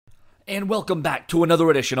And welcome back to another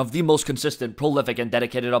edition of the most consistent, prolific, and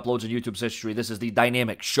dedicated uploads in YouTube's history. This is the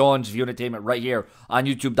dynamic Sean's View Entertainment right here on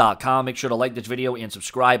YouTube.com. Make sure to like this video and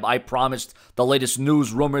subscribe. I promised the latest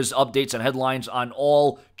news, rumors, updates, and headlines on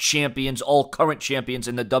all champions, all current champions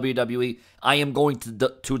in the WWE. I am going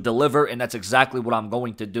to deliver, and that's exactly what I'm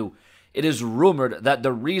going to do. It is rumored that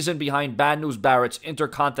the reason behind Bad News Barrett's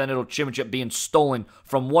Intercontinental Championship being stolen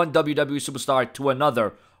from one WWE superstar to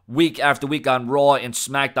another week after week on Raw and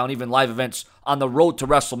SmackDown, even live events on the road to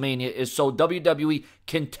WrestleMania, is so WWE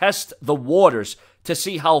can test the waters to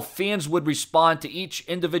see how fans would respond to each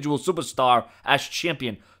individual superstar as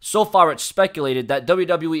champion. So far, it's speculated that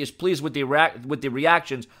WWE is pleased with the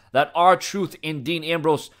reactions that R-Truth and Dean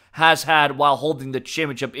Ambrose has had while holding the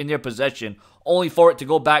championship in their possession, only for it to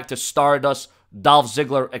go back to Stardust, Dolph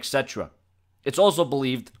Ziggler, etc. It's also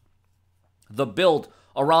believed the build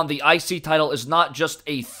around the IC title is not just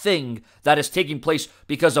a thing that is taking place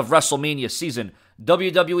because of WrestleMania season.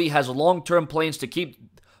 WWE has long-term plans to keep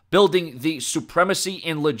building the supremacy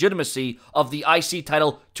and legitimacy of the IC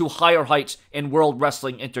title to higher heights in World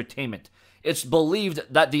Wrestling Entertainment. It's believed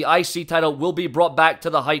that the IC title will be brought back to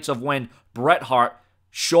the heights of when Bret Hart,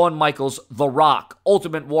 Shawn Michaels, The Rock,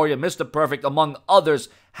 Ultimate Warrior, Mr. Perfect, among others,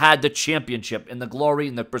 had the championship, and the glory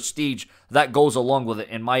and the prestige that goes along with it.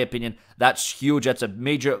 In my opinion, that's huge. That's a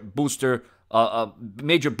major booster,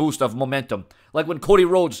 major boost of momentum. Like when Cody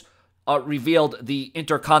Rhodes revealed the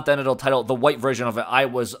Intercontinental title, the white version of it, I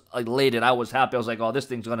was elated. I was happy. I was like, oh, this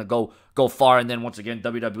thing's going to go far. And then once again,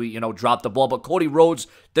 WWE, dropped the ball. But Cody Rhodes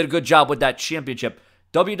did a good job with that championship.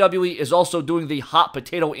 WWE is also doing the hot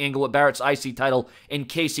potato angle with Barrett's IC title in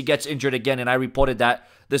case he gets injured again, and I reported that.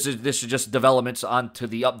 This is just developments onto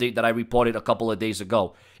the update that I reported a couple of days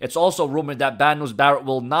ago. It's also rumored that Bad News Barrett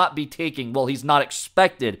will not be taking, well, he's not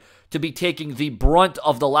expected to be taking the brunt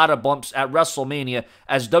of the ladder bumps at WrestleMania,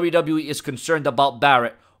 as WWE is concerned about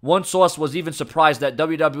Barrett. One source was even surprised that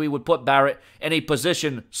WWE would put Barrett in a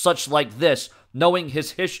position such like this, knowing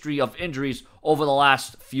his history of injuries over the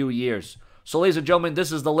last few years. So, ladies and gentlemen,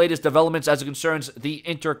 this is the latest developments as it concerns the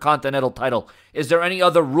Intercontinental title. Is there any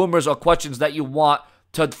other rumors or questions that you want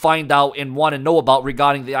to find out and want to know about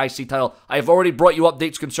regarding the IC title? I have already brought you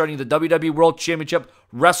updates concerning the WWE World Championship,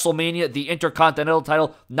 WrestleMania, the Intercontinental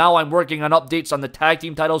title. Now I'm working on updates on the Tag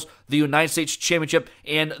Team titles, the United States Championship,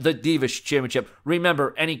 and the Divas Championship.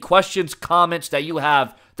 Remember, any questions, comments that you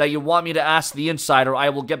have that you want me to ask the Insider, I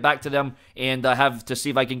will get back to them and have to see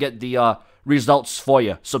if I can get the results for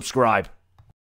you. Subscribe.